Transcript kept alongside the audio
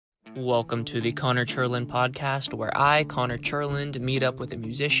Welcome to the Connor Churland podcast, where I, Connor Churland, meet up with a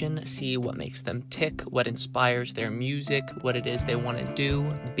musician, see what makes them tick, what inspires their music, what it is they want to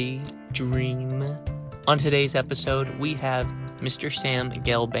do, be, dream. On today's episode, we have Mr. Sam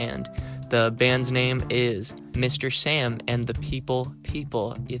Gelband. The band's name is Mr. Sam and the People.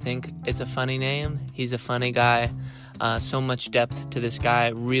 You think it's a funny name? He's a funny guy. So much depth to this guy.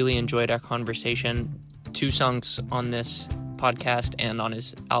 Really enjoyed our conversation. 2 songs on this podcast and on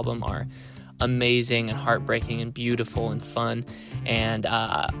his album are amazing and heartbreaking and beautiful and fun, and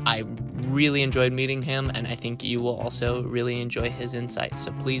I really enjoyed meeting him, and I think you will also really enjoy his insights.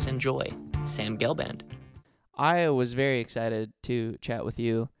 So please enjoy Sam Gelband. I was very excited to chat with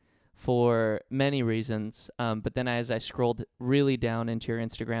you for many reasons, but then as I scrolled really down into your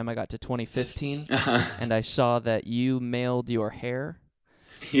Instagram, I got to 2015 and I saw that you mailed your hair.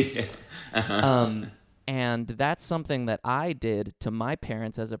 Yeah. And that's something that I did to my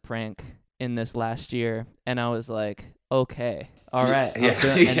parents as a prank in this last year. And I was like, okay, all right. Yeah.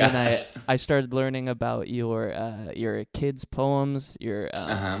 And then I started learning about your kids' poems, your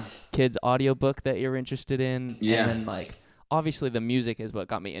kids' audiobook that you're interested in. Yeah. And then, obviously the music is what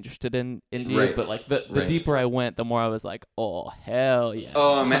got me interested in you. Right. But, the deeper I went, the more I was like, oh, hell yeah.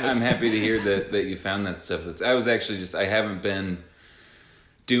 Oh, I'm happy to hear that you found that stuff. I was actually I haven't been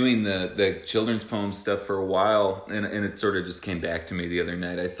doing the children's poem stuff for a while, and it sort of just came back to me the other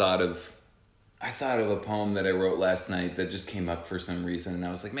night. I thought of a poem that I wrote last night that just came up for some reason, and I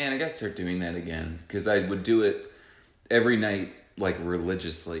was like, man, I gotta start doing that again, because I would do it every night,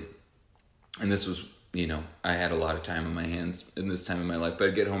 religiously. And this was, I had a lot of time on my hands in this time of my life, but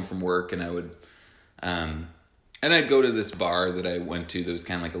I'd get home from work and I would, and I'd go to this bar that I went to that was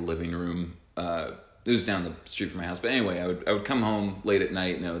kind of like a living room. It was down the street from my house. But anyway, I would come home late at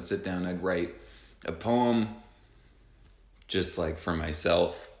night and I would sit down and I'd write a poem just for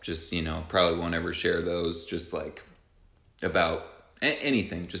myself. Just, probably won't ever share those. Just about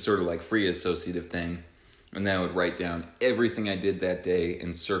anything. Just sort of free associative thing. And then I would write down everything I did that day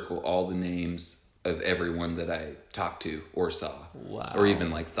and circle all the names of everyone that I talked to or saw. Wow. Or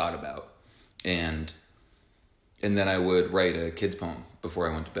even thought about. And then I would write a kid's poem before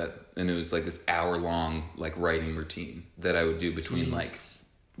I went to bed. And it was this hour-long writing routine that I would do between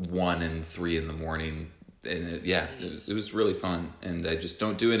 1 and 3 in the morning. And it was really fun. And I just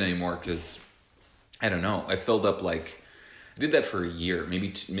don't do it anymore because, I don't know, I filled up I did that for a year, maybe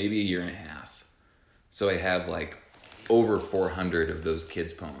a year and a half. So I have over 400 of those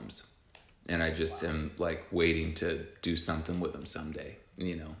kids' poems. And I just am waiting to do something with them someday,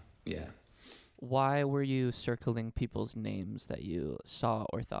 yeah. Why were you circling people's names that you saw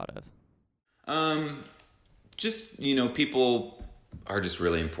or thought of? Just, people are just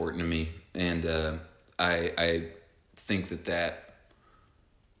really important to me. And I think that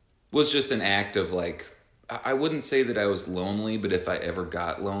was just an act of I wouldn't say that I was lonely, but if I ever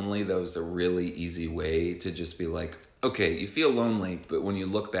got lonely, that was a really easy way to just be okay, you feel lonely, but when you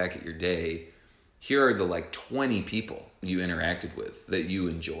look back at your day, here are the 20 people you interacted with that you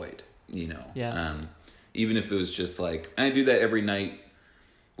enjoyed. Yeah. Even if it was just I do that every night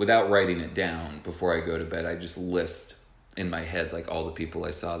without writing it down before I go to bed. I just list in my head all the people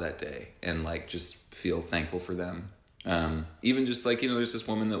I saw that day and just feel thankful for them. Even just there's this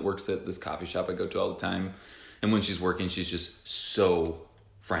woman that works at this coffee shop I go to all the time, and when she's working, she's just so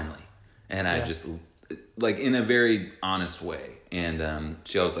friendly, and I just in a very honest way, and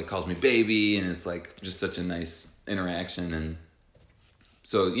she always calls me baby, and it's just such a nice interaction. And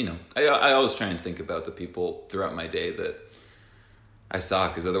so, I always try and think about the people throughout my day that I saw,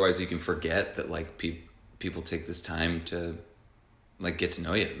 because otherwise you can forget that, people take this time to, get to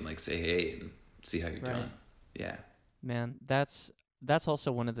know you and, say hey and see how you're doing. Yeah. Man, that's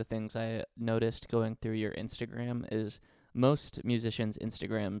also one of the things I noticed going through your Instagram is most musicians'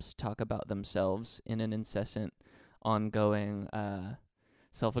 Instagrams talk about themselves in an incessant, ongoing,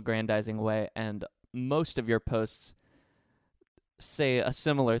 self-aggrandizing way, and most of your posts say a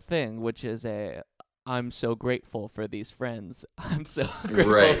similar thing, which is I'm so grateful for these friends. I'm so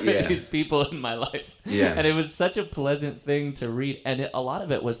grateful for these people in my life. Yeah. And it was such a pleasant thing to read. And a lot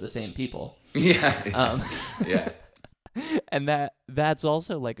of it was the same people. Yeah. Yeah. And that's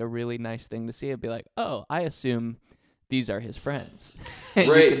also a really nice thing to see. It'd be oh, I assume these are his friends. And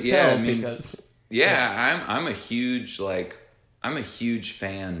right. You can yeah. tell I mean, because, I'm a huge, I'm a huge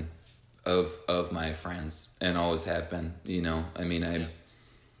fan of my friends, and always have been, I mean,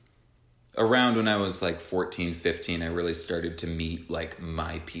 around when I was 14, 15, I really started to meet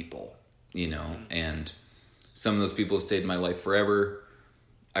my people, and some of those people have stayed in my life forever.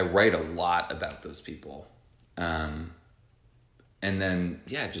 I write a lot about those people. And then,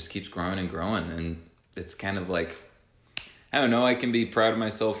 yeah, it just keeps growing and growing. And it's kind of like, I don't know, I can be proud of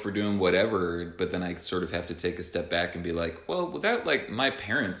myself for doing whatever, but then I sort of have to take a step back and be like, well, without like my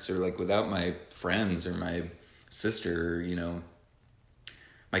parents or like without my friends or my sister, you know,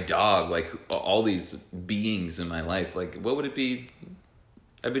 my dog, like all these beings in my life, like what would it be?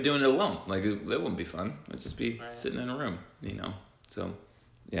 I'd be doing it alone. Like that wouldn't be fun. I'd just be sitting in a room, you know? So,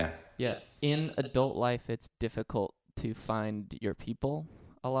 yeah. Yeah. In adult life, it's difficult to find your people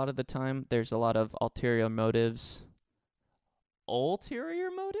a lot of the time. There's a lot of ulterior motives. Ulterior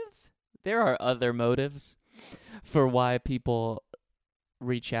motives? There are other motives for why people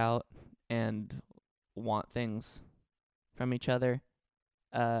reach out and want things from each other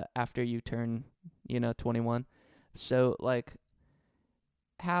after you turn, 21. So, like,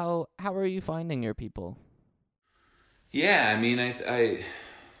 how are you finding your people? Yeah, I mean, I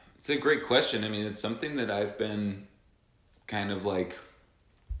it's a great question. I mean, it's something that I've been kind of like,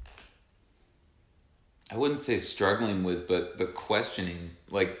 I wouldn't say struggling with, but questioning.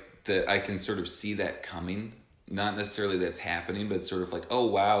 Like that, I can sort of see that coming. Not necessarily that's happening, but sort of like, oh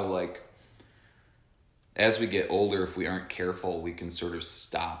wow, like as we get older, if we aren't careful, we can sort of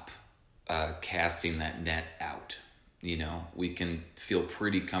stop casting that net out. You know, we can feel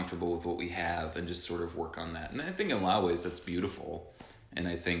pretty comfortable with what we have and just sort of work on that. And I think in a lot of ways that's beautiful. And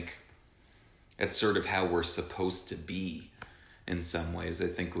I think that's sort of how we're supposed to be in some ways. I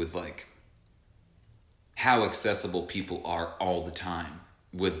think with like how accessible people are all the time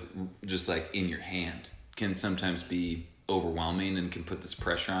with just like in your hand can sometimes be overwhelming and can put this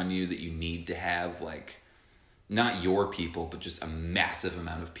pressure on you that you need to have like not your people, but just a massive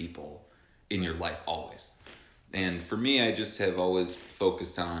amount of people in your life always. And for me, I just have always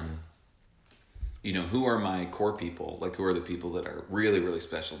focused on, you know, who are my core people? Like, who are the people that are really, really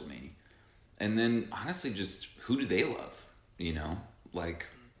special to me? And then, honestly, just who do they love? You know, like,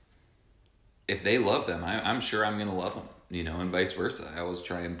 if they love them, I'm sure I'm going to love them, you know, and vice versa. I always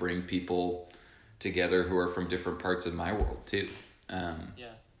try and bring people together who are from different parts of my world, too.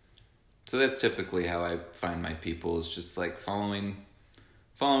 So that's typically how I find my people, is just, like, following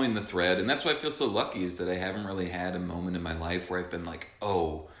the thread. And that's why I feel so lucky, is that I haven't really had a moment in my life where I've been like,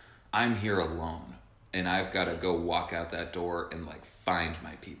 oh, I'm here alone and I've got to go walk out that door and like find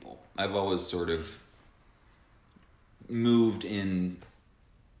my people. I've always sort of moved in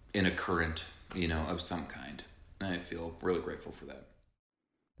a current, you know, of some kind. And I feel really grateful for that.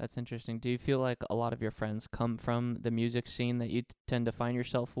 That's interesting. Do you feel like a lot of your friends come from the music scene that you tend to find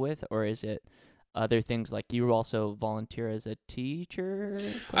yourself with, or is it other things, like you also volunteer as a teacher?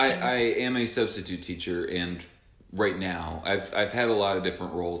 I am a substitute teacher, and right now I've had a lot of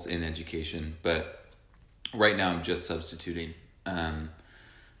different roles in education, but right now I'm just substituting.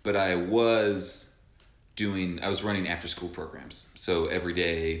 But I was running after school programs. So every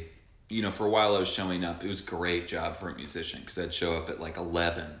day, you know, for a while I was showing up. It was a great job for a musician, because I'd show up at like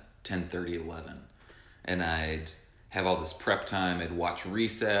 10:30, 11. And I'd have all this prep time. I'd watch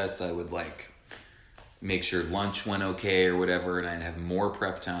recess. I would like make sure lunch went okay or whatever, and I'd have more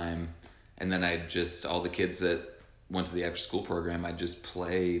prep time. And then all the kids that went to the after school program, I'd just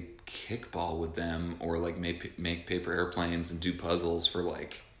play kickball with them, or like make paper airplanes and do puzzles for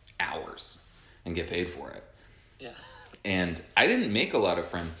like hours and get paid for it. Yeah. And I didn't make a lot of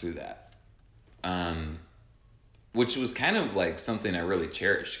friends through that, which was kind of like something I really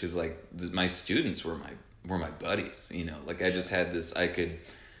cherished, because like my students were my buddies, you know. Like I just had this, I could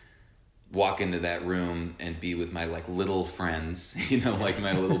walk into that room and be with my like little friends, you know, like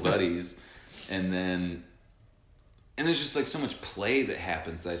my little buddies. And there's just like so much play that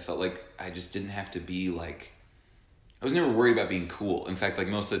happens that I felt like I just didn't have to be like, I was never worried about being cool. In fact, like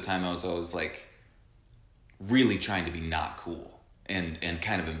most of the time I was always like really trying to be not cool and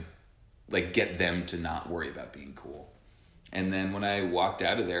kind of like get them to not worry about being cool. And then when I walked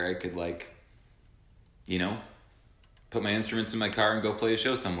out of there, I could like, you know, put my instruments in my car and go play a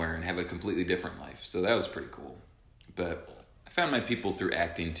show somewhere and have a completely different life. So that was pretty cool. But I found my people through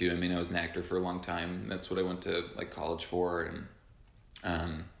acting too. I mean, I was an actor for a long time. That's what I went to like college for.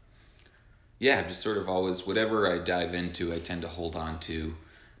 And yeah, just sort of always, whatever I dive into, I tend to hold on to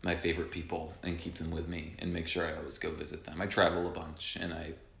my favorite people and keep them with me and make sure I always go visit them. I travel a bunch, and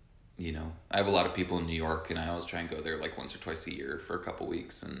I have a lot of people in New York, and I always try and go there like once or twice a year for a couple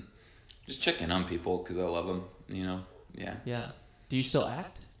weeks and just check in on people because I love them, you know? Yeah. Yeah. Do you still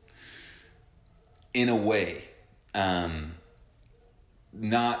act? In a way. I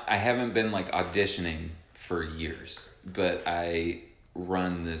haven't been like auditioning for years, but I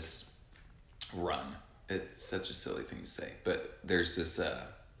run. It's such a silly thing to say, but there's this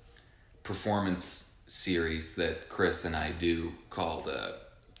performance series that Chris and I do called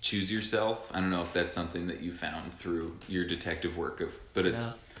Choose Yourself. I don't know if that's something that you found through your detective work, but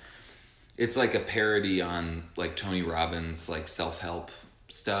it's like a parody on like Tony Robbins, like self-help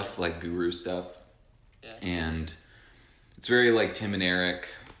stuff, like guru stuff. Yeah. And it's very like Tim and Eric,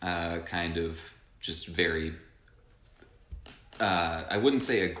 kind of just very, I wouldn't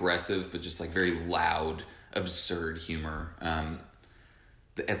say aggressive, but just like very loud, absurd humor.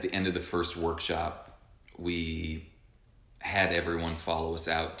 At the end of the first workshop, we had everyone follow us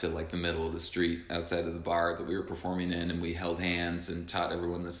out to like the middle of the street outside of the bar that we were performing in, and we held hands and taught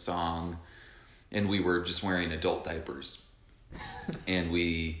everyone this song, and we were just wearing adult diapers. And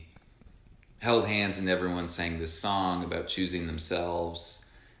we held hands and everyone sang this song about choosing themselves,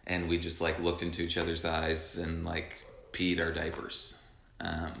 and we just like looked into each other's eyes and like peed our diapers.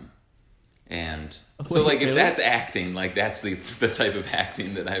 And so like if that's acting, like that's the type of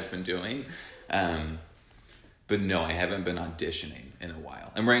acting that I've been doing. But no, I haven't been auditioning in a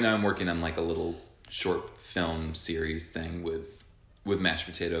while. And right now I'm working on like a little short film series thing with Mashed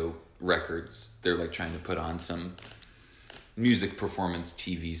Potato Records. They're like trying to put on some music performance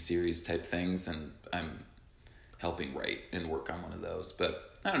TV series type things, and I'm helping write and work on one of those.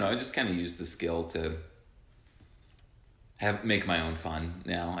 But I don't know, I just kind of use the skill to make my own fun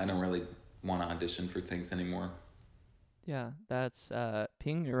now. I don't really want to audition for things anymore. Yeah, that's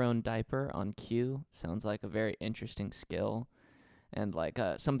peeing your own diaper on cue sounds like a very interesting skill, and like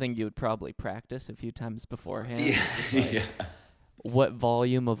something you would probably practice a few times beforehand. Yeah, like, yeah. What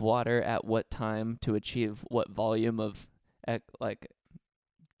volume of water at what time to achieve what volume of like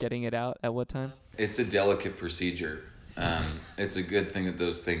getting it out at what time? It's a delicate procedure. It's a good thing that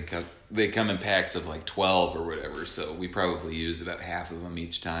those things they come in packs of like 12 or whatever, so we probably use about half of them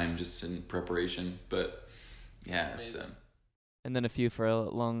each time just in preparation. But yeah, it's and then a few for a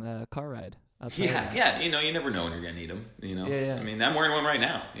long car ride. Yeah. You know, you never know when you're gonna need them. You know. Yeah. I mean, I'm wearing one right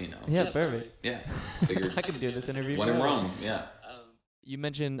now. You know. Yeah, perfect. Yeah. Figured I can do this interview. When in Rome. Yeah. You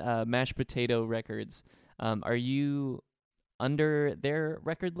mentioned Mashed Potato Records. Are you under their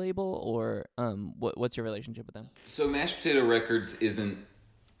record label, or what's your relationship with them? So Mashed Potato Records isn't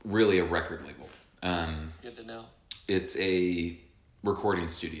really a record label. Good to know. It's a recording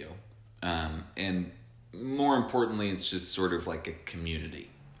studio, and more importantly, it's just sort of like a community.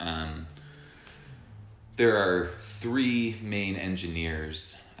 There are three main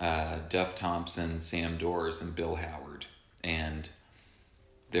engineers, Duff Thompson, Sam Doors, and Bill Howard, and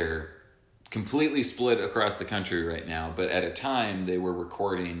they're completely split across the country right now, but at a time they were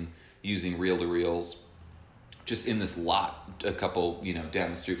recording using reel-to-reels just in this lot a couple,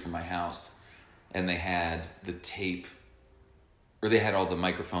 down the street from my house. And they had the tape, or they had all the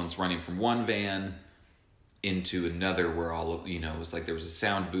microphones running from one van into another where it was like there was a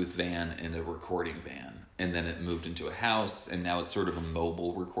sound booth van and a recording van. And then it moved into a house, and now it's sort of a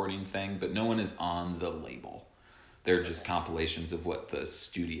mobile recording thing, but no one is on the label. They're just compilations of what the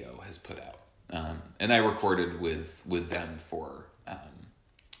studio has put out. And I recorded with them for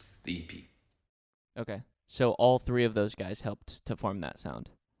the EP. Okay. So all three of those guys helped to form that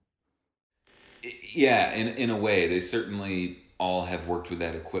sound. Yeah, in a way. They certainly all have worked with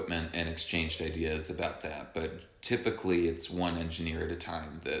that equipment and exchanged ideas about that. But typically it's one engineer at a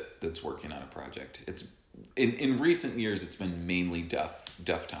time that's working on a project. It's in recent years it's been mainly Duff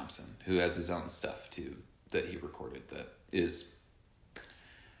Thompson, who has his own stuff too that he recorded that is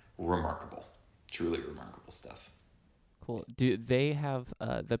remarkable. Truly remarkable stuff. Cool. Do they have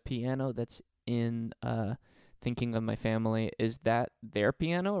the piano that's in Thinking of My Family? Is that their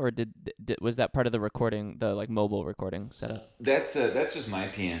piano, or was that part of the recording, the like mobile recording setup? That's just my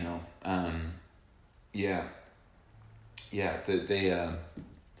piano. Yeah.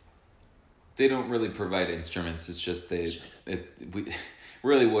 They don't really provide instruments. It's just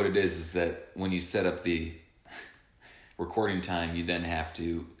really what it is that when you set up the recording time, you then have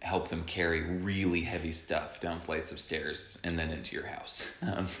to help them carry really heavy stuff down flights of stairs and then into your house.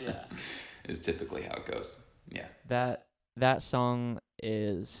 Is typically how it goes. Yeah. That song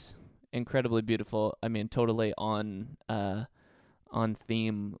is incredibly beautiful. I mean, totally on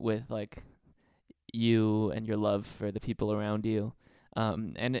theme with like you and your love for the people around you.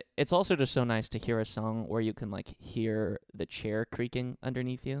 And it's also just so nice to hear a song where you can like hear the chair creaking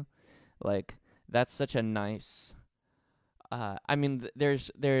underneath you. Like that's such a nice. I mean,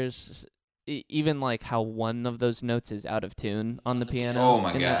 there's even like how one of those notes is out of tune on the piano. Oh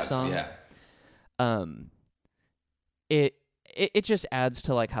my in God! That song. Yeah. It just adds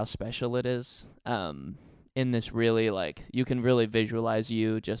to like how special it is. In this really like you can really visualize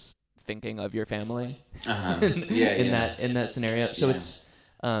you just thinking of your family. Uh-huh. Yeah. in that scenario. So it's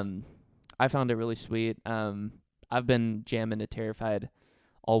I found it really sweet. I've been jamming to Terrified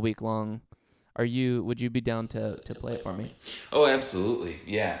all week long. Would you be down to play it for me? Oh, absolutely.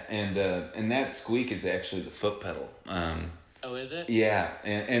 Yeah. And that squeak is actually the foot pedal. Oh, is it? Yeah.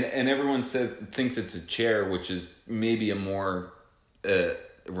 And everyone thinks it's a chair, which is maybe a more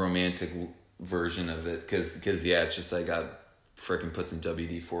romantic version of it. Cause yeah, it's just like I freaking put some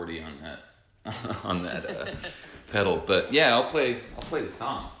WD-40 on that pedal. But yeah, I'll play the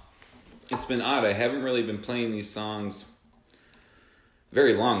song. It's been odd. I haven't really been playing these songs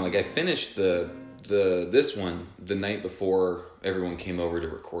very long. Like I finished this one the night before everyone came over to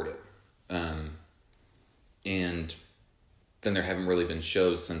record it. And then there haven't really been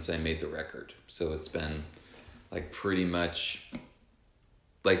shows since I made the record. So it's been like pretty much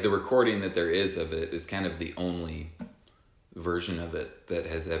like the recording that there is of it is kind of the only version of it that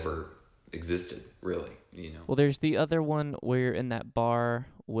has ever existed, really, you know. Well, there's the other one where you're in that bar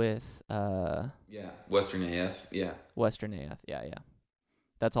with Western AF, yeah. Western AF, yeah.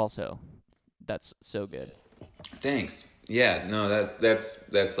 That's so good. Thanks. Yeah, no,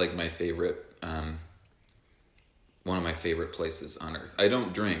 that's like my favorite, one of my favorite places on earth. I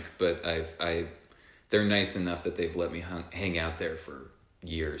don't drink, but they're nice enough that they've let me hang out there for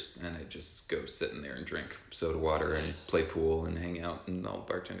years, and I just go sit in there and drink soda water and play pool and hang out, and all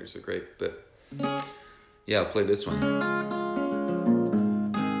the bartenders are great. But yeah, I'll play this one.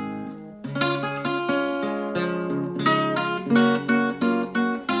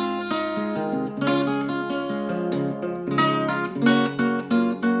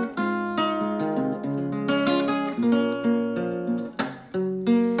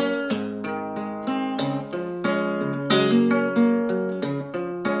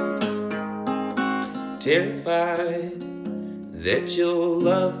 Terrified that you'll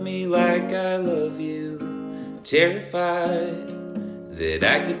love me like I love you. Terrified that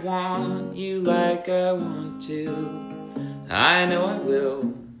I could want you like I want to. I know I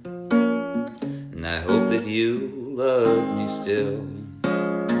will, and I hope that you love me still.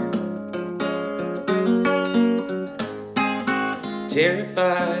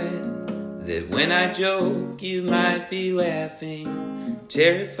 Terrified that when I joke you might be laughing.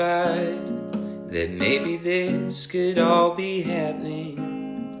 Terrified that maybe this could all be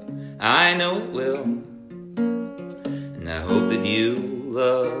happening. I know it will, and I hope that you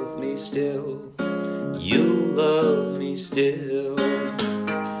love me still. You love me still.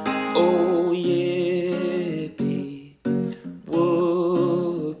 Oh, yippee,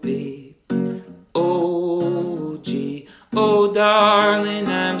 whoopee, oh, gee, oh, darling,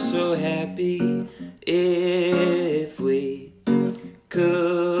 I'm so happy if we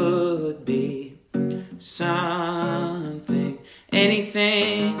could be something,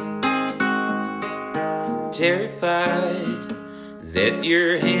 anything. Terrified that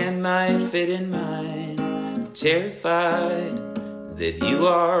your hand might fit in mine. Terrified that you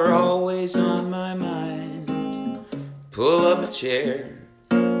are always on my mind. Pull up a chair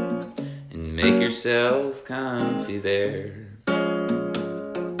and make yourself comfy there.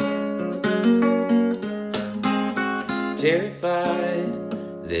 Terrified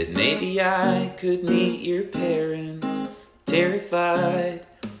that maybe I could meet your parents. Terrified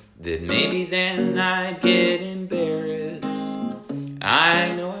that maybe then I'd get embarrassed.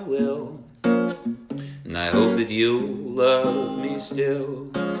 I know I will, and I hope that you'll love me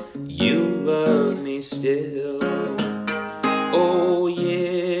still. You love me still. Oh,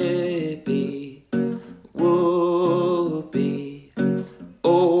 yippee, whoopee,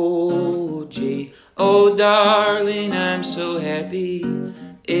 oh, gee, oh, darling, I'm so happy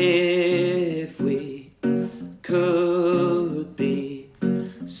if we could be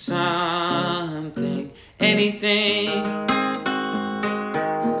something, anything.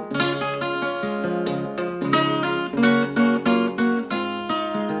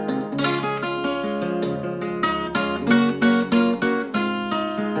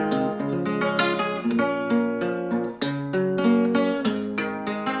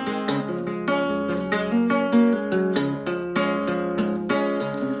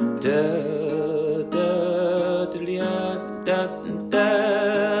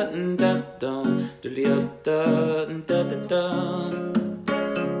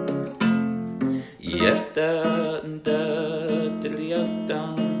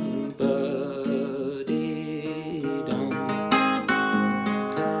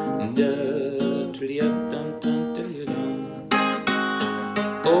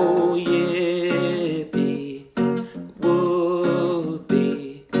 Oh, yippee,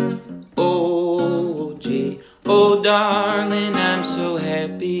 whoopee, oh, gee, oh, darling, I'm so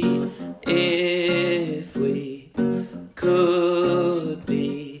happy if we could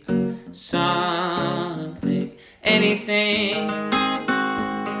be some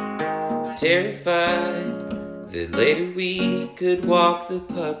Terrified that later we could walk the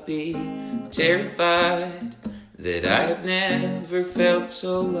puppy. Terrified that I have never felt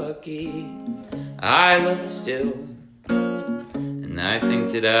so lucky. I love you still, and I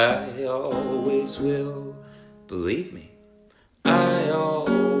think that I always will. Believe me, I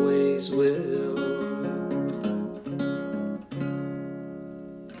always will.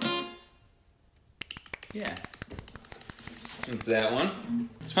 Yeah. It's that one.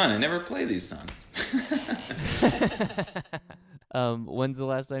 It's fun. I never play these songs. When's the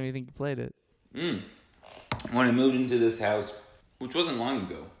last time you think you played it? When I moved into this house, which wasn't long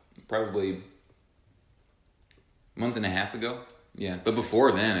ago, probably a month and a half ago. Yeah, but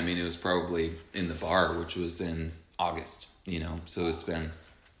before then, I mean, it was probably in the bar, which was in August, so it's been,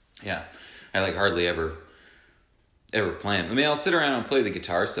 yeah, I like hardly ever play them. I mean, I'll sit around and play the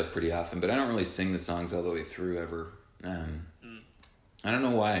guitar stuff pretty often, but I don't really sing the songs all the way through ever. I don't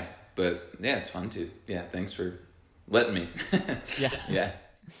know why, but yeah, it's fun too. Yeah, thanks for letting me. Yeah.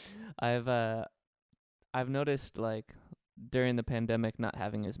 I've noticed, like, during the pandemic not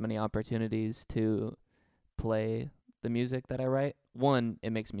having as many opportunities to play the music that I write. One, it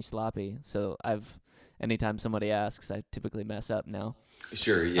makes me sloppy, so anytime somebody asks, I typically mess up now.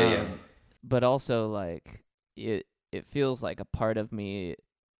 Sure, yeah. But also, like, it feels like a part of me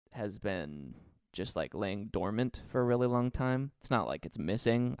has been just, like, laying dormant for a really long time. It's not like it's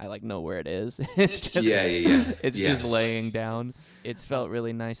missing. I, like, know where it is. It's just It's just laying down. It's felt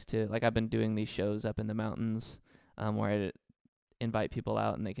really nice to, like, I've been doing these shows up in the mountains, where I invite people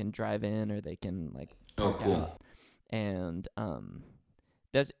out and they can drive in or they can, like, oh, cool. out. And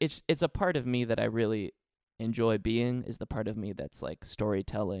it's a part of me that I really enjoy being, is the part of me that's, like,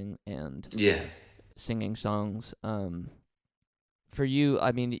 storytelling and singing songs. For you,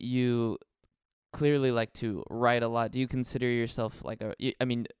 I mean, you clearly like to write a lot. Do you consider yourself like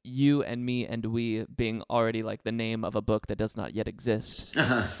you and me and we being already like the name of a book that does not yet exist?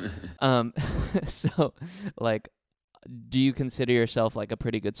 So, like, do you consider yourself like a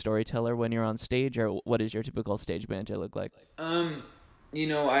pretty good storyteller when you're on stage, or what does your typical stage banter look like?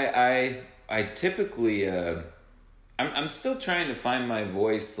 I typically I'm still trying to find my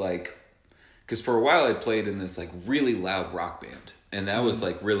voice, like, because for a while I played in this, like, really loud rock band, and that was,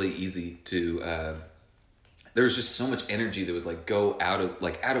 like, really easy to there was just so much energy that would, like, go out of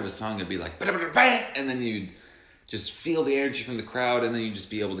a song and be like and then you'd just feel the energy from the crowd, and then you'd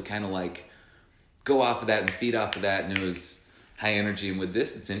just be able to kind of, like, go off of that and feed off of that, and it was high energy. And with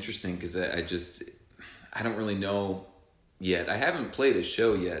this, it's interesting because I don't really know yet. I haven't played a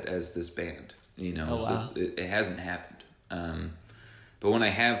show yet as this band, Oh, wow. It hasn't happened. But when I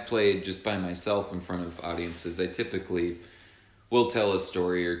have played just by myself in front of audiences, I typically will tell a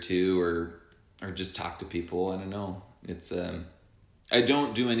story or two, or just talk to people. I don't know. It's I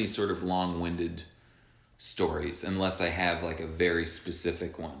don't do any sort of long-winded stories unless I have, like, a very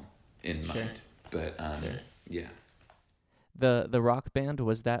specific one in mind. But yeah. The rock band,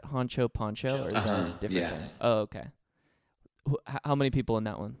 was that Honcho Poncho, or is that a different thing? Oh, okay. How many people in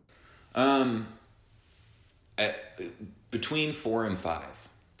that one? Between 4 and 5,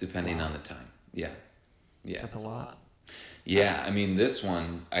 depending on the time. Yeah. That's a lot. Yeah, I mean, this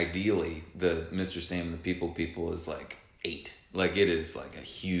one, ideally, the Mr. Sam and the People is like 8. Like, it is like a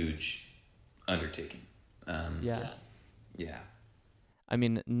huge undertaking. Yeah. I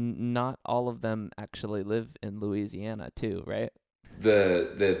mean, not all of them actually live in Louisiana, too, right?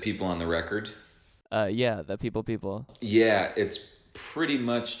 The people on the record? Yeah, the people. Yeah, it's pretty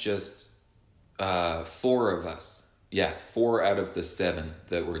much just 4 of us. Yeah, 4 out of the 7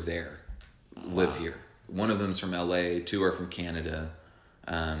 that were there live here. One of them's from LA, 2 are from Canada.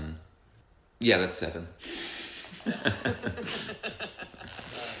 Yeah, that's 7.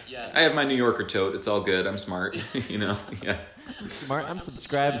 I have my New Yorker tote. It's all good. I'm smart, Yeah. Smart. I'm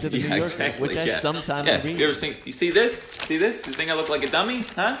subscribed to the New Yorker, exactly, which I sometimes read. You ever seen? You see this? You think I look like a dummy?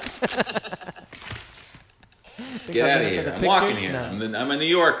 Huh? Get out of here! I'm walking here. No. I'm a New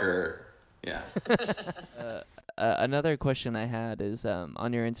Yorker. Yeah. Another question I had is,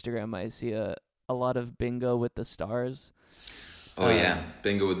 on your Instagram, I see a lot of bingo with the stars. Oh yeah,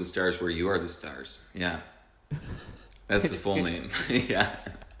 bingo with the stars, where you are the stars. Yeah, that's the full name. Yeah.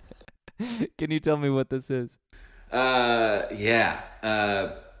 Can you tell me what this is? Yeah.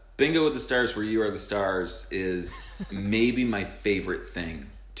 Bingo with the Stars, Where You Are the Stars is maybe my favorite thing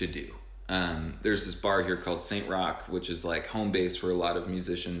to do. There's this bar here called St. Rock, which is like home base for a lot of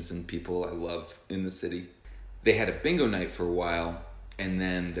musicians and people I love in the city. They had a bingo night for a while, and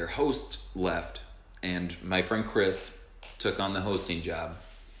then their host left, and my friend Chris took on the hosting job.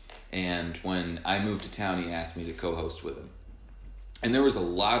 And when I moved to town, he asked me to co-host with him. And there was a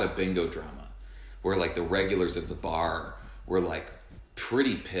lot of bingo drama where like the regulars of the bar were like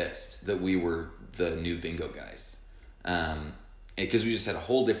pretty pissed that we were the new bingo guys. Because we just had a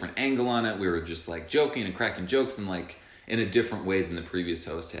whole different angle on it. We were just like joking and cracking jokes and like in a different way than the previous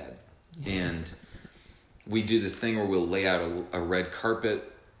host had. And we do this thing where we'll lay out a red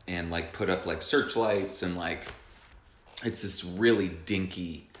carpet and like put up like searchlights and like it's this really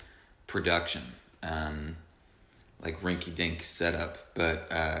dinky production, like rinky dink setup, but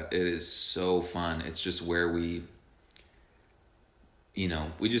it is so fun. It's just where we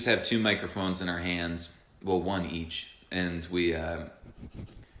just have 2 microphones in our hands, well, 1 each, and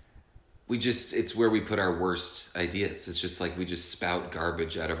it's where we put our worst ideas. It's just like we just spout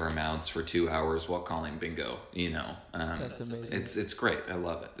garbage out of our mouths for 2 hours while calling bingo, That's amazing. It's great. I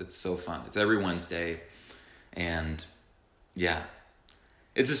love it. It's so fun. It's every Wednesday. And yeah,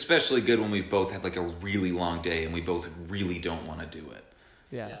 it's especially good when we've both had like a really long day and we both really don't want to do it.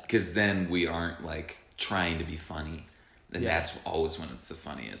 Yeah. Because then we aren't like trying to be funny. And that's always when it's the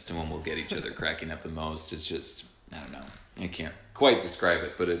funniest and when we'll get each other cracking up the most. It's just, I don't know. I can't quite describe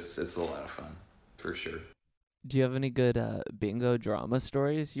it, but it's a lot of fun for sure. Do you have any good bingo drama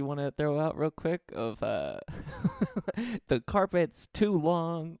stories you want to throw out real quick of the carpet's too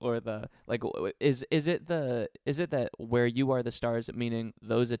long, or the like? Is it that where you are the stars, meaning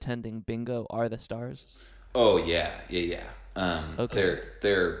those attending bingo are the stars? Oh yeah. Okay.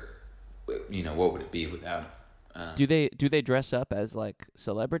 They're what would it be without? Do they dress up as like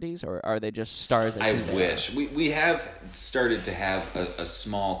celebrities, or are they just stars? I wish we have started to have a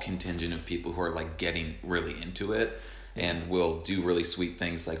small contingent of people who are like getting really into it, and will do really sweet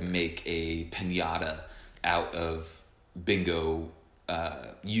things like make a piñata out of bingo,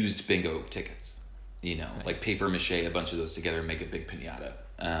 used bingo tickets. Nice. Like paper mache a bunch of those together and make a big piñata.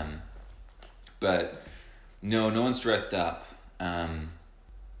 But no one's dressed up.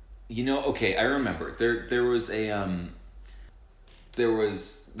 Okay, I remember there's a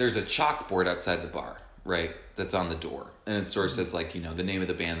chalkboard outside the bar, right? That's on the door. And it sort of says like, the name of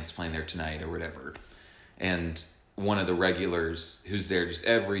the band that's playing there tonight or whatever. And one of the regulars who's there just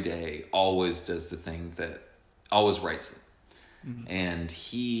every day always does the thing that always writes it. Mm-hmm. And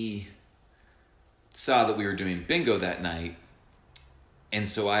he saw that we were doing bingo that night. And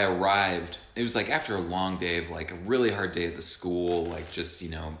so I arrived, it was like after a long day of like a really hard day at the school, like just,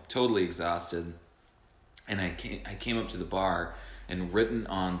 totally exhausted. And I came up to the bar, and written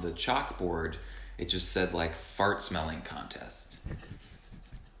on the chalkboard, it just said like fart smelling contest.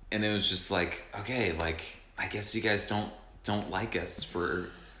 And it was just like, okay, like, I guess you guys don't like us for,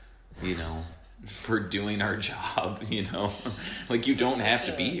 for doing our job, like you don't have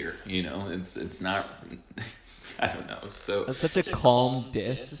to be here, it's not... I don't know. So that's such a calm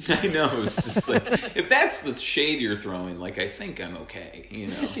diss. I know. It's just like, if that's the shade you're throwing, like, I think I'm okay,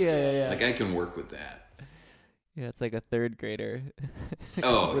 Yeah. Like, I can work with that. Yeah, it's like a 3rd grader.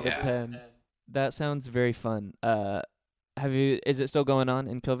 Oh, with a pen. That sounds very fun. Is it still going on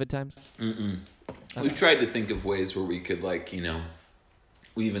in COVID times? Mm-mm. Okay. We've tried to think of ways where we could, like,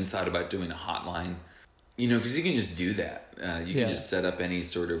 we even thought about doing a hotline. Because you can just do that. You can just set up any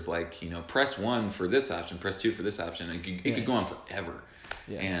sort of like, press 1 for this option, press 2 for this option. And it could go on forever.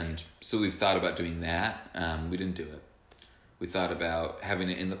 Yeah. And so we've thought about doing that. We didn't do it. We thought about having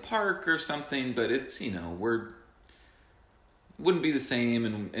it in the park or something, but it's, wouldn't be the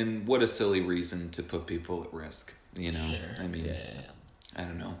same. And what a silly reason to put people at risk, Sure. I mean, I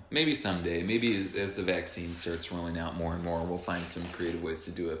don't know. Maybe someday, maybe as the vaccine starts rolling out more and more, we'll find some creative ways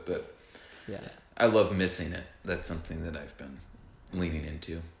to do it. But yeah. I love missing it. That's something that I've been leaning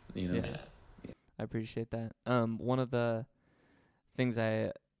into, Yeah. I appreciate that. One of the things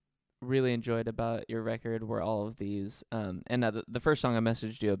I really enjoyed about your record were all of these. And the first song I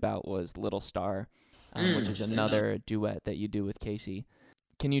messaged you about was Little Star, which is another duet that you do with Casey.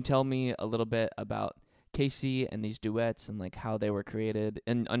 Can you tell me a little bit about Casey and these duets and like how they were created?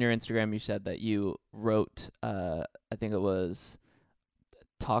 And on your Instagram, you said that you wrote, I think it was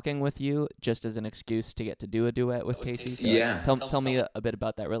Talking With You just as an excuse to get to do a duet with Casey. So tell me a bit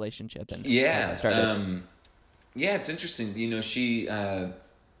about that relationship. And it's interesting. She, I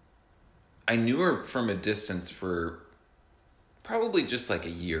knew her from a distance for probably just like a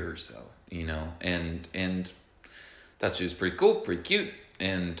year or so, and thought she was pretty cool, pretty cute,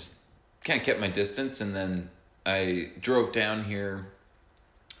 and kind of kept my distance. And then I drove down here.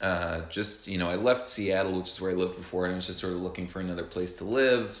 I left Seattle, which is where I lived before, and I was just sort of looking for another place to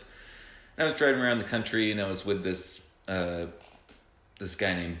live. And I was driving around the country, and I was with this guy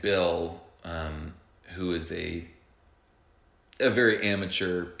named Bill, who is a a very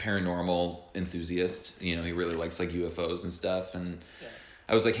amateur paranormal enthusiast. You know, he really likes like UFOs and stuff. And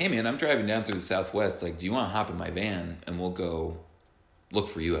I was like, hey man, I'm driving down through the Southwest. Like, do you want to hop in my van and we'll go look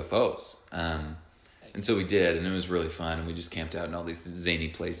for UFOs? And so we did, and it was really fun. And we just camped out in all these zany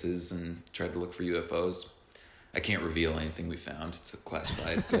places and tried to look for UFOs. I can't reveal anything we found. It's a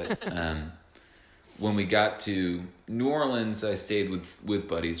classified. But when we got to New Orleans, I stayed with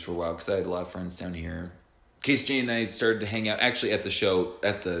buddies for a while because I had a lot of friends down here. Casey Jane and I started to hang out actually at the show,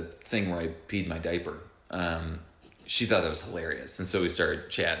 at the thing where I peed my diaper. She thought that was hilarious. And so we started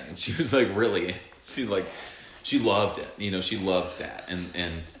chatting. And she was like, really? She loved it. You know, she loved that.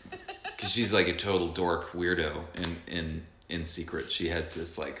 And because she's like a total dork weirdo in secret. She has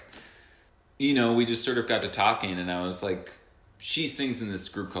this like, you know, we just sort of got to talking. And I was like, she sings in this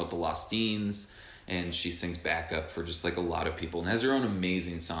group called the Lostines. And she sings backup for just like a lot of people and has her own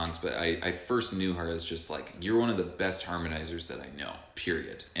amazing songs. But I first knew her as just like, you're one of the best harmonizers that I know,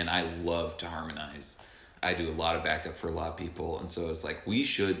 period. And I love to harmonize. I do a lot of backup for a lot of people. And so I was like, we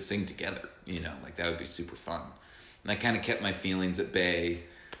should sing together, you know, like that would be super fun. And I kind of kept my feelings at bay,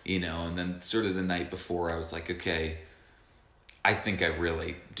 you know, and then sort of the night before I was like, okay, I think I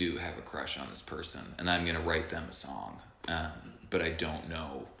really do have a crush on this person and I'm going to write them a song. But I don't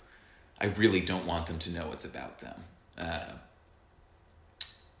know. I really don't want them to know it's about them.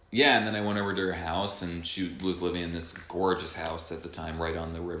 Yeah, and then I went over to her house, and she was living in this gorgeous house at the time, right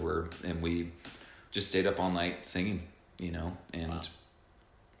on the river, and we just stayed up all night singing, you know, and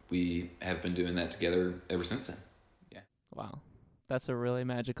we have been doing that together ever since then. Yeah. Wow. That's a really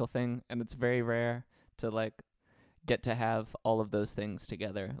magical thing, and it's very rare to, like, get to have all of those things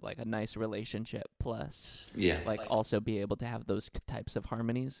together, like a nice relationship plus, like, also be able to have those types of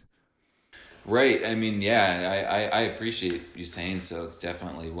harmonies. Right. I mean, yeah, I appreciate you saying so. It's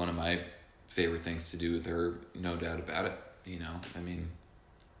definitely one of my favorite things to do with her, no doubt about it. You know, I mean,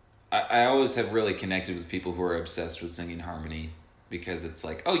 I always have really connected with people who are obsessed with singing harmony because it's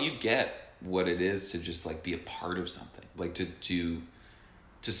like, oh, you get what it is to just like be a part of something, like to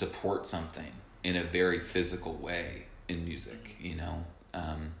support something in a very physical way in music, you know?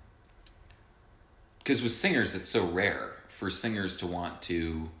 Because with singers, it's so rare for singers to want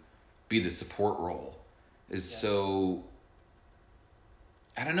to be the support role is so,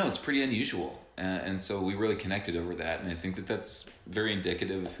 I don't know, it's pretty unusual. And so we really connected over that. And I think that that's very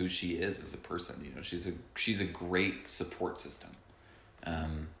indicative of who she is as a person. You know, she's a great support system.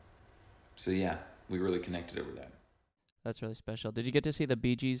 So yeah, we really connected over that. That's really special. Did you get to see the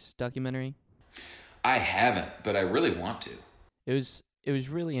Bee Gees documentary? I haven't, but I really want to. It was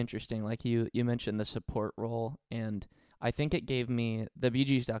really interesting. Like you mentioned the support role, and I think it gave me, the Bee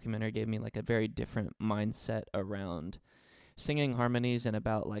Gees documentary gave me like a very different mindset around singing harmonies and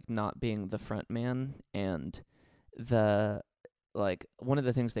about like not being the front man. And the, like, one of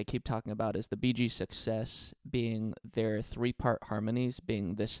the things they keep talking about is the Bee Gees' success being their 3-part harmonies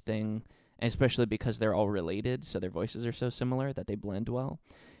being this thing, and especially because they're all related, so their voices are so similar that they blend well.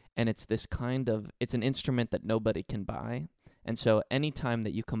 And it's this kind of, it's an instrument that nobody can buy. And so anytime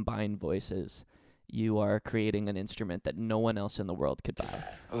that you combine voices, you are creating an instrument that no one else in the world could buy.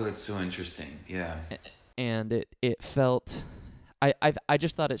 Oh, that's so interesting. Yeah. And it felt, I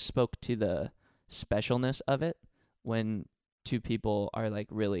just thought it spoke to the specialness of it when two people are like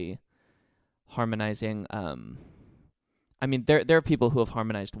really harmonizing. I mean, there are people who have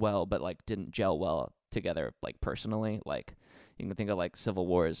harmonized well, but like didn't gel well together, like personally. Like you can think of like Civil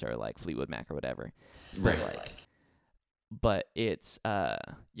Wars or like Fleetwood Mac or whatever. Right. But it's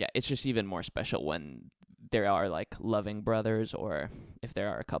it's just even more special when there are like loving brothers, or if there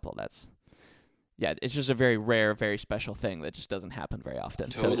are a couple. It's just a very rare, very special thing that just doesn't happen very often.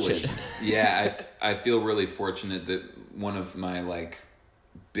 Totally. So Yeah, I feel really fortunate that one of my like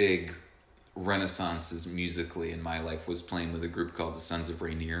big renaissances musically in my life was playing with a group called the Sons of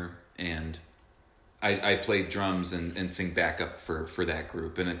Rainier, and I played drums and sing backup for that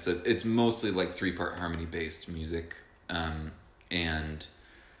group, and it's mostly like 3-part harmony based music. And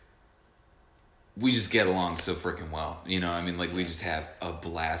we just get along so freaking well, you know, I mean, like we just have a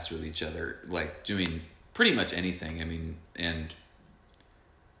blast with each other, like doing pretty much anything. I mean, and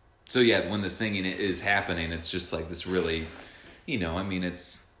so yeah, when the singing is happening, it's just like this really, you know, I mean,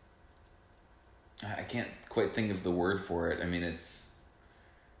 I can't quite think of the word for it. I mean, it's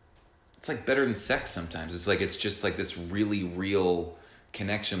like better than sex sometimes. It's like, it's just like this really real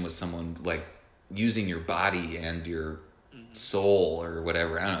connection with someone, like using your body and your soul or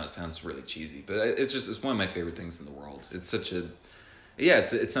whatever. I don't know, it sounds really cheesy, but it's one of my favorite things in the world. It's such a,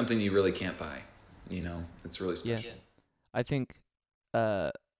 it's something you really can't buy, you know. It's really special. Yeah. I think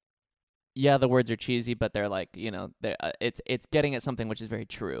yeah, the words are cheesy, but they're like, it's getting at something which is very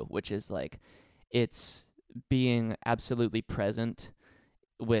true, which is like it's being absolutely present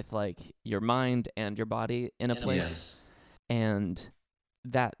with like your mind and your body in a place, and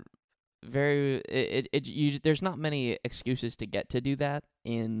that there's not many excuses to get to do that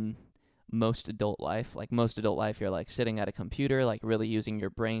in most adult life. Like most adult life, you're like sitting at a computer, like really using your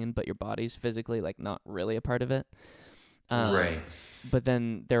brain, but your body's physically like not really a part of it. Right. But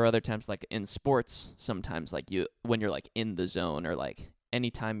then there are other times, like in sports, sometimes like when you're like in the zone, or like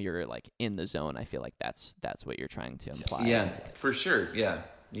anytime you're like in the zone, I feel like that's what you're trying to imply. Yeah, for sure. Yeah,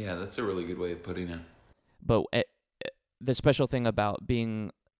 that's a really good way of putting it. But the special thing about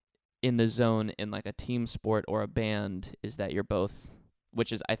being in the zone in like a team sport or a band is that you're both,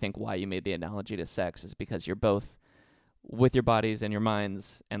 which is I think why you made the analogy to sex, is because you're both with your bodies and your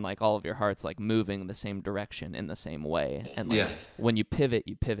minds and like all of your hearts like moving the same direction in the same way, and like when you pivot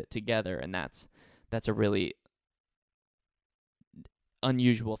together, and that's a really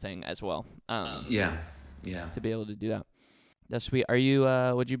unusual thing as well. To be able to do that. That's sweet. Are you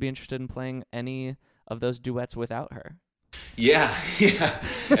would you be interested in playing any of those duets without her? Yeah.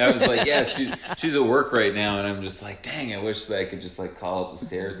 I was like, she's at work right now, and I'm just like, dang, I wish that I could just like call up the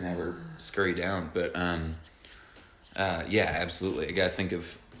stairs and have her scurry down. But absolutely. I gotta think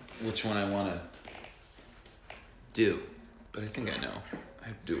of which one I want to do, but I think I know. I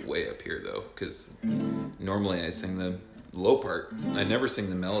have to do it way up here though, because normally I sing the low part. I never sing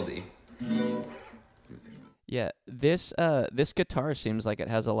the melody. Yeah, this guitar seems like it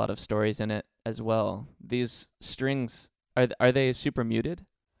has a lot of stories in it as well. These strings, are they super muted?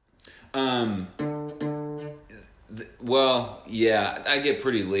 Well, yeah, I get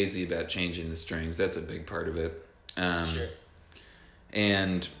pretty lazy about changing the strings. That's a big part of it. Sure.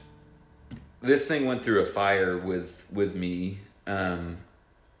 And this thing went through a fire with me.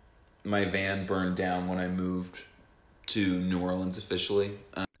 My van burned down when I moved to New Orleans officially.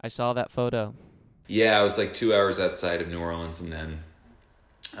 I saw that photo. Yeah, I was like 2 hours outside of New Orleans, and then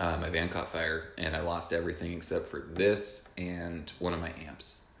my van caught fire, and I lost everything except for this and one of my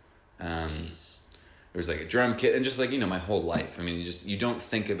amps. There was like a drum kit, and just like, my whole life. I mean, you don't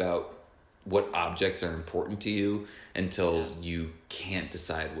think about what objects are important to you until you can't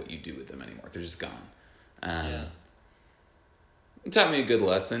decide what you do with them anymore. They're just gone. It taught me a good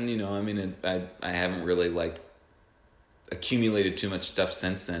lesson, I mean, I haven't really like accumulated too much stuff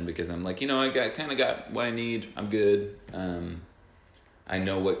since then, because I'm like, I kind of got what I need. I'm good. I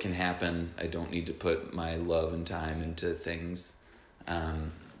know what can happen. I don't need to put my love and time into things.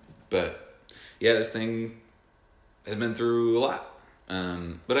 But yeah, this thing has been through a lot.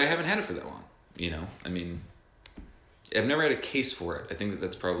 But I haven't had it for that long, I mean, I've never had a case for it. I think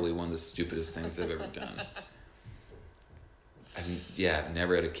that's probably one of the stupidest things I've ever done. I've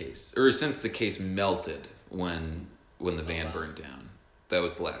never had a case. Or since the case melted when the van burned down. That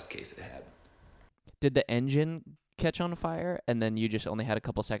was the last case it had. Did the engine catch on fire, and then you just only had a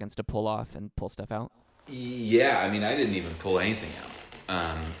couple seconds to pull off and pull stuff out? Yeah, I mean, I didn't even pull anything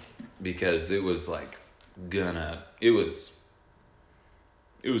out. Because it was like it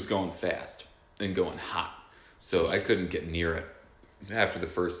was going fast and going hot. So I couldn't get near it after the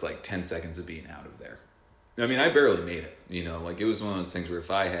first like 10 seconds of being out of there. I mean, I barely made it, like it was one of those things where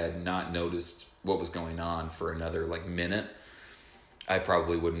if I had not noticed what was going on for another like minute, I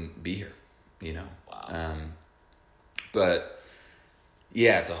probably wouldn't be here, Wow. But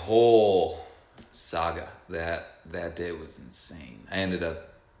yeah, it's a whole saga. That day was insane. I ended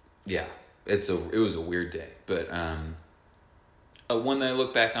up, it was a weird day, but one that I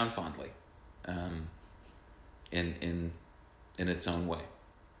look back on fondly, in its own way.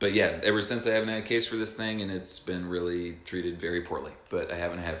 But yeah, ever since I haven't had a case for this thing, and it's been really treated very poorly, but I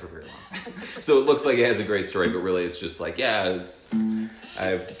haven't had it for very long. So it looks like it has a great story, but really it's just like,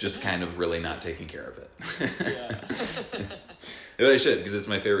 I've just kind of really not taken care of it. Yeah. I should, because it's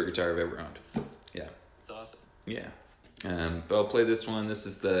my favorite guitar I've ever owned. Yeah. It's awesome. Yeah. But I'll play this one. This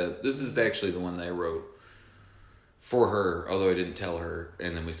is actually the one that I wrote for her, although I didn't tell her,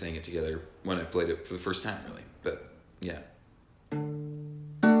 and then we sang it together when I played it for the first time, really. But yeah.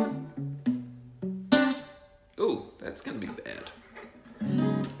 Ooh, that's gonna be bad.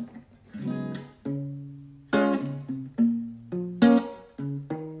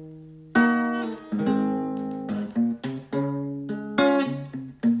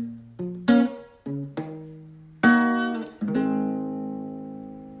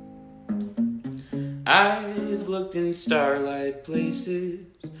 I've looked in starlight places,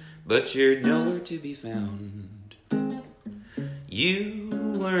 but you're nowhere to be found. You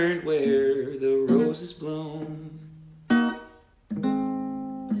weren't where the roses bloom.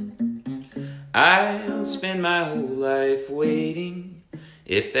 I'll spend my whole life waiting,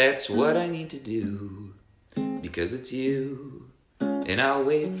 if that's what I need to do, because it's you, and I'll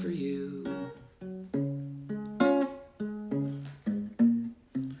wait for you.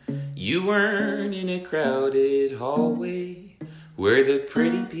 You weren't in a crowded hallway where the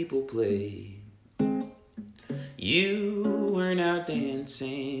pretty people play. You weren't out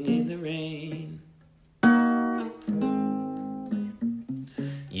dancing in the rain.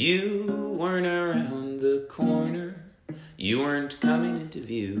 You weren't around the corner. You weren't coming into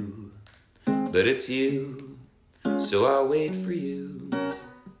view. But it's you, so I'll wait for you.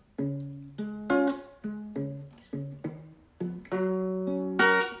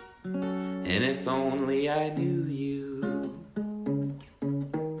 And if only I knew you,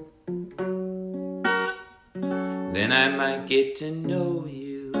 then I might get to know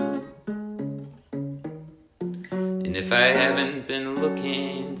you. And if I haven't been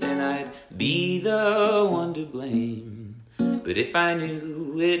looking, then I'd be the one to blame. But if I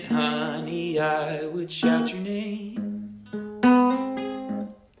knew it, honey, I would shout your name.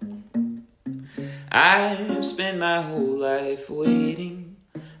 I've spent my whole life waiting,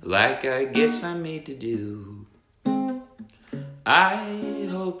 like I guess I'm made to do. I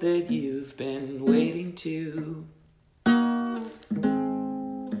hope that you've been waiting too.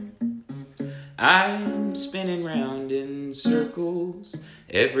 I'm spinning round in circles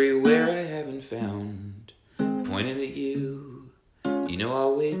everywhere I haven't found. Pointing at you, you know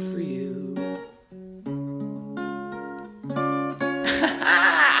I'll wait for you.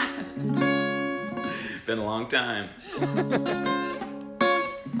 Been a long time.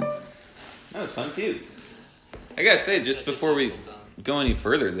 That was fun too. I gotta say, just before we go any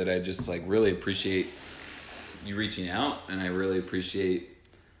further, that I just like really appreciate you reaching out, and I really appreciate,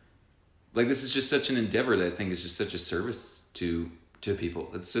 like, this is just such an endeavor that I think is just such a service to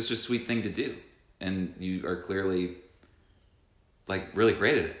people. It's such a sweet thing to do, and you are clearly like really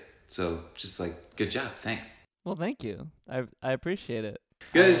great at it. So just like, good job, thanks. Well, thank you. I appreciate it.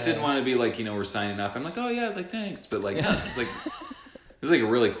 I just didn't want to be like, we're signing off. I'm like, oh yeah, like thanks, but like, no, this is like a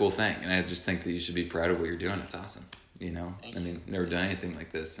really cool thing, and I just think that you should be proud of what you're doing. It's awesome. I mean, never done anything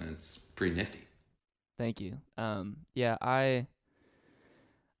like this, and it's pretty nifty. Thank you. Yeah, I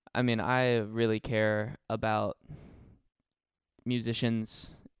mean, I really care about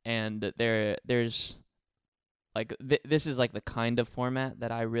musicians, and there's like this is like the kind of format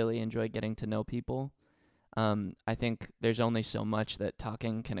that I really enjoy getting to know people. I think there's only so much that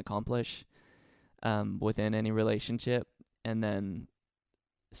talking can accomplish within any relationship, and then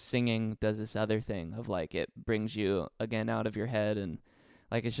singing does this other thing of like it brings you again out of your head, and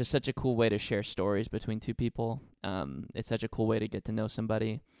like it's just such a cool way to share stories between two people. It's such a cool way to get to know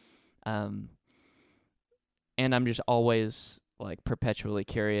somebody. And I'm just always like perpetually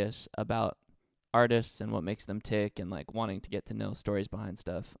curious about artists and what makes them tick, and like wanting to get to know stories behind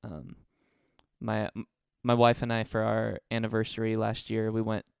stuff. My wife and I, for our anniversary last year, we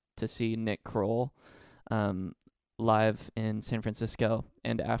went to see Nick Kroll live in San Francisco,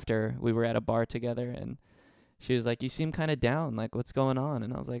 and after we were at a bar together, and she was like, "You seem kind of down, like what's going on?"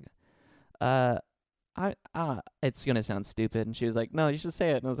 And I was like, it's gonna sound stupid. And she was like, "No, you should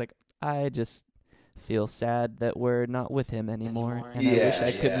say it." And I was like, "I just feel sad that we're not with him anymore. And I wish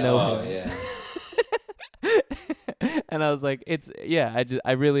I could know him." Yeah. And I was like,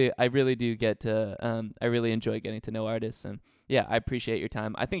 I really do get to, I really enjoy getting to know artists, and yeah, I appreciate your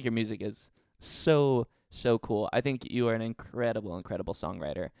time. I think your music is so cool. I think you are an incredible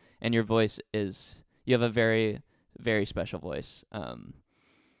songwriter, and your voice you have a very, very special voice.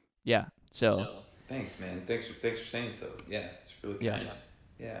 Yeah. So thanks, man. Thanks for saying so. Yeah, it's really kind.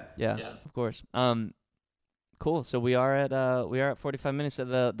 Yeah, of course. Cool. So we are at 45 minutes. So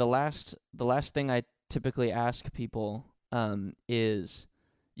the last thing I typically ask people is,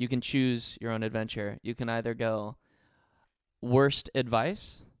 you can choose your own adventure. You can either go worst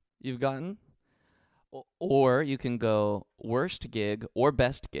advice you've gotten, or you can go worst gig or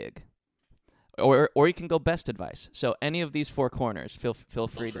best gig, or you can go best advice. So any of these four corners, feel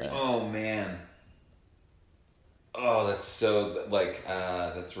free to. Oh man. Oh, that's so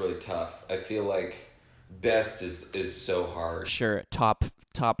that's really tough. I feel like best is so hard. Sure, top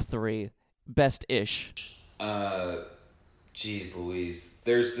three, best-ish. Geez Louise.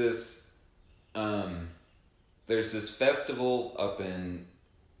 There's this festival up in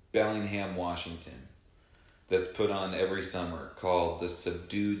Bellingham, Washington, that's put on every summer called the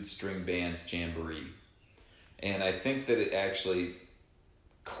Subdued String Band Jamboree. And I think that it actually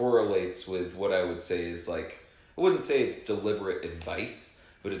correlates with what I would say is like, I wouldn't say it's deliberate advice,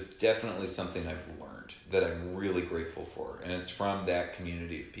 but it's definitely something I've learned that I'm really grateful for. And it's from that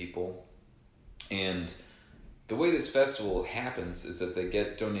community of people. And the way this festival happens is that they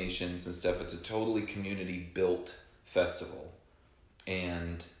get donations and stuff. It's a totally community-built festival.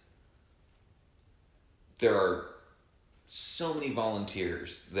 And there are so many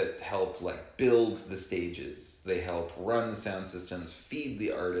volunteers that help like build the stages. They help run the sound systems, feed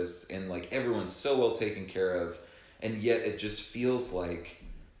the artists, and like everyone's so well taken care of. And yet it just feels like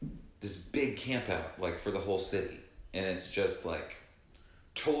this big camp out like for the whole city. And it's just like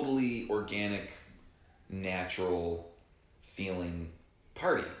totally organic, natural feeling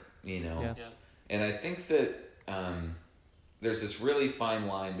party, you know? Yeah. And I think that there's this really fine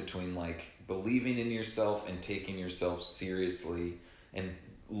line between like believing in yourself and taking yourself seriously and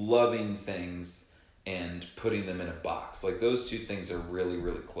loving things and putting them in a box. Like those two things are really,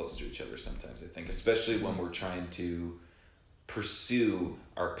 really close to each other sometimes, I think, especially when we're trying to pursue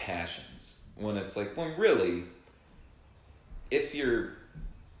our passions. When it's like, when really, if you're,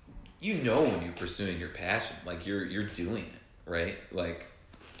 you know, when you're pursuing your passion, like you're doing it, right? Like,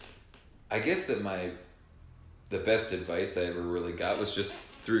 I guess that the best advice I ever really got was just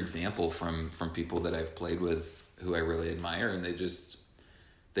through example from people that I've played with who I really admire, and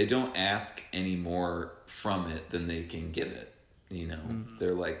they don't ask any more from it than they can give it, you know? Mm-hmm.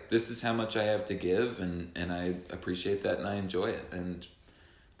 They're like, this is how much I have to give, and I appreciate that and I enjoy it. And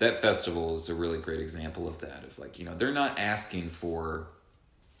that festival is a really great example of that, of like, you know, they're not asking for,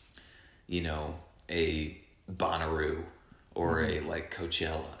 you know, a Bonnaroo or a like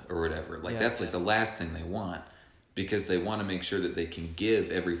Coachella or whatever. Like that's like the last thing they want, because they want to make sure that they can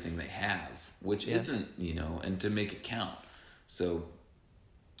give everything they have, which isn't, you know, and to make it count. So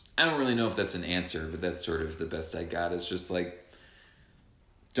I don't really know if that's an answer, but that's sort of the best I got. It's just like,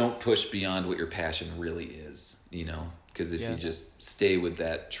 don't push beyond what your passion really is, you know, because if you just stay with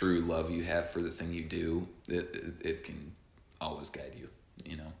that true love you have for the thing you do, it can always guide you,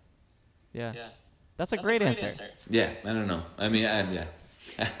 you know? Yeah. That's a great answer. Yeah. I don't know. I mean,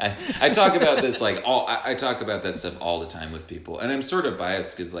 I talk about this like I talk about that stuff all the time with people, and I'm sort of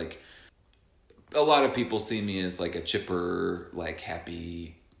biased because like a lot of people see me as like a chipper, like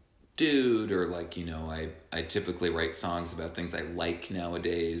happy dude, or like, you know, I typically write songs about things I like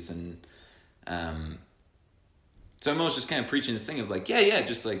nowadays, and so I'm always just kind of preaching this thing of like,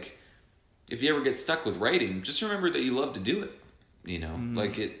 just like if you ever get stuck with writing, just remember that you love to do it, you know,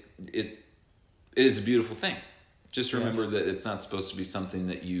 like it is a beautiful thing. Just remember that it's not supposed to be something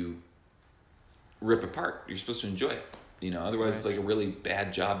that you rip apart. You're supposed to enjoy it, you know, otherwise it's like a really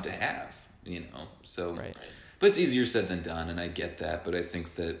bad job to have, you know, so, but it's easier said than done, and I get that, but I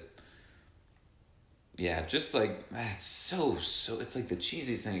think that, just like, it's so, it's like the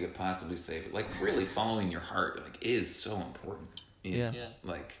cheesiest thing I could possibly say, but like really following your heart, like, is so important, you know?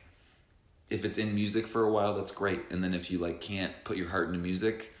 Like, if it's in music for a while, that's great, and then if you like can't put your heart into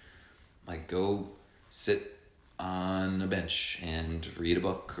music, like go sit on a bench and read a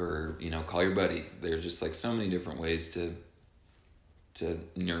book, or, you know, call your buddy. There's just like so many different ways to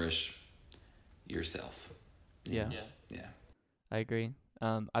nourish yourself. Yeah. I agree.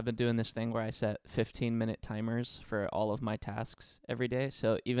 I've been doing this thing where I set 15-minute timers for all of my tasks every day.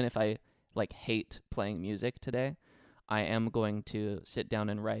 So even if I like hate playing music today, I am going to sit down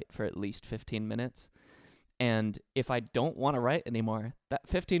and write for at least 15 minutes. And if I don't want to write anymore, that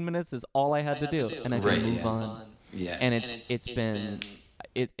 15 minutes is all I had to do, and I can move on. Yeah. And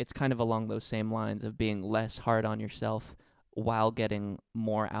it's kind of along those same lines of being less hard on yourself while getting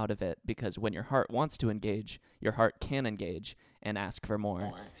more out of it, because when your heart wants to engage, your heart can engage and ask for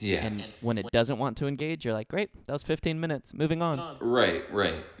more. Yeah. And when it doesn't want to engage, you're like, great, that was 15 minutes, moving on. Right.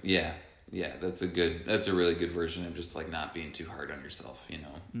 Yeah. Yeah, that's a really good version of just like not being too hard on yourself, you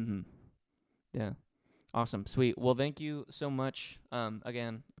know. Mm-hmm. Yeah. Awesome. Sweet. Well, thank you so much.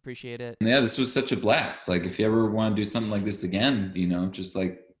 Again, appreciate it. Yeah, this was such a blast. Like, if you ever want to do something like this again, you know, just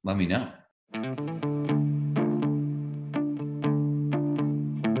like let me know.